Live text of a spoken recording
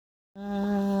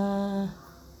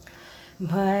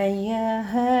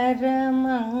भयहर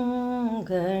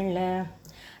मंगल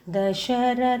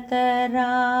दशरथ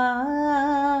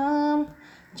राम,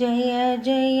 जय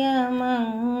जय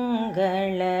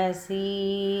मंगल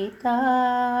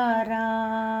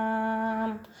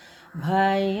सीताराम।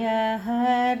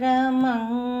 भयहर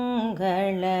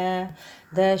मंगल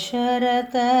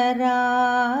दशरथ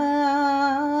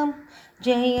राम,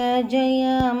 जय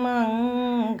जय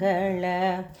मंगल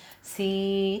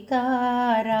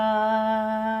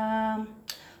सीताराम।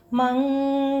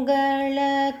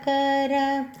 मंगलकर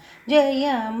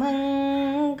जय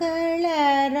मंगल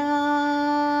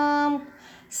राम,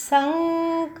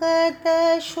 संकट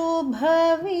शुभ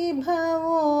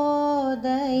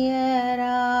विभवोदय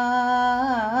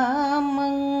राम।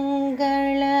 मंगलकर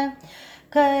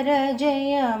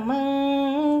जय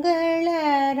मंगल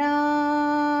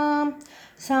राम,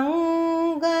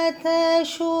 संगत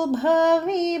शुभ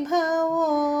विभवोदय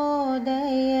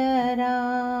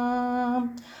राम।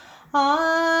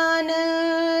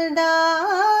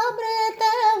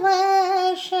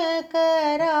 आनन्दामृतवर्षक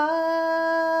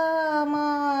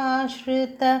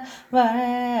रामाश्रित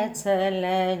वत्सल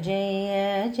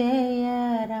जय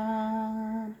जय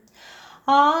राम।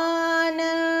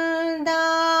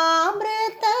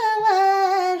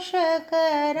 आनन्दामृतवर्षक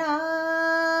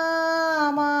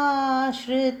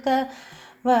रामाश्रित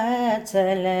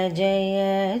वत्सल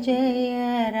जय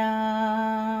जय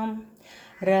राम।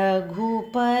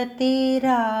 रघुपति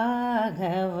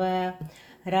राघव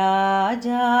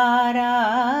राजा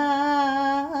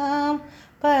राम,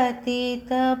 पतित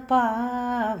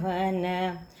पावन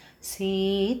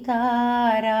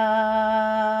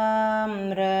सीताराम।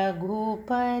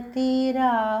 रघुपति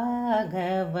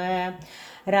राघव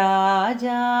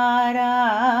राजा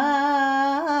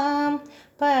राम,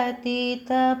 पतित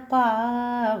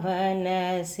पावन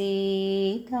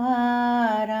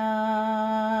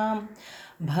सीताराम।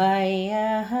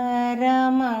 भयहर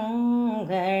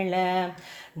मंगल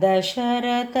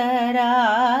दशरथ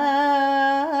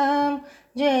राम,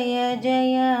 जय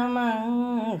जय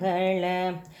मंगल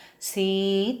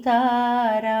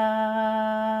सीताराम।